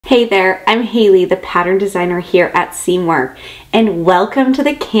Hey there, I'm Haley, the pattern designer here at Seamwork, and welcome to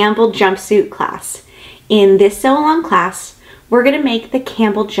the Campbell jumpsuit class. In this sew-along class, we're going to make the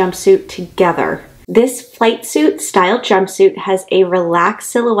Campbell jumpsuit together. This flight suit style jumpsuit has a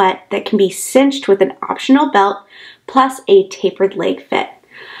relaxed silhouette that can be cinched with an optional belt plus a tapered leg fit.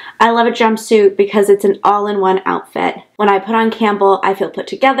 I love a jumpsuit because it's an all-in-one outfit. When I put on Campbell, I feel put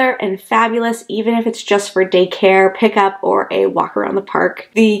together and fabulous, even if it's just for daycare, pickup, or a walk around the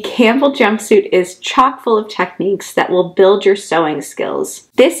park. The Campbell jumpsuit is chock full of techniques that will build your sewing skills.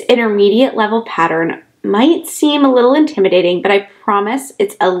 This intermediate level pattern might seem a little intimidating, but I promise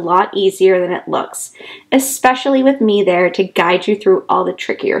it's a lot easier than it looks, especially with me there to guide you through all the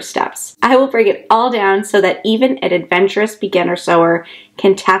trickier steps. I will break it all down so that even an adventurous beginner sewer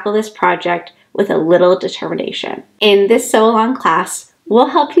can tackle this project with a little determination. In this sew-along class, we'll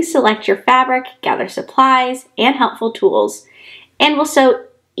help you select your fabric, gather supplies, and helpful tools, and we'll sew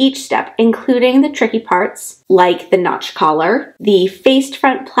each step, including the tricky parts like the notch collar, the faced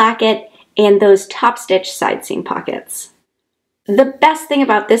front placket, and those top-stitched side seam pockets. The best thing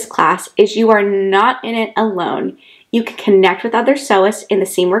about this class is you are not in it alone. You can connect with other sewists in the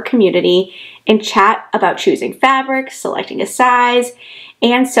Seamwork community and chat about choosing fabric, selecting a size,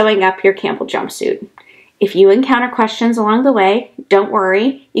 and sewing up your Campbell jumpsuit. If you encounter questions along the way, don't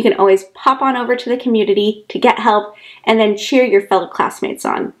worry. You can always pop on over to the community to get help and then cheer your fellow classmates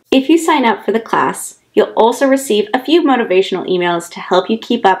on. If you sign up for the class, you'll also receive a few motivational emails to help you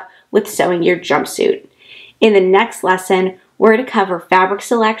keep up with sewing your jumpsuit. In the next lesson, we're to cover fabric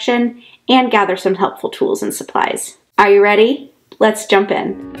selection and gather some helpful tools and supplies. Are you ready? Let's jump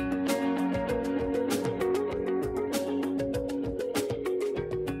in.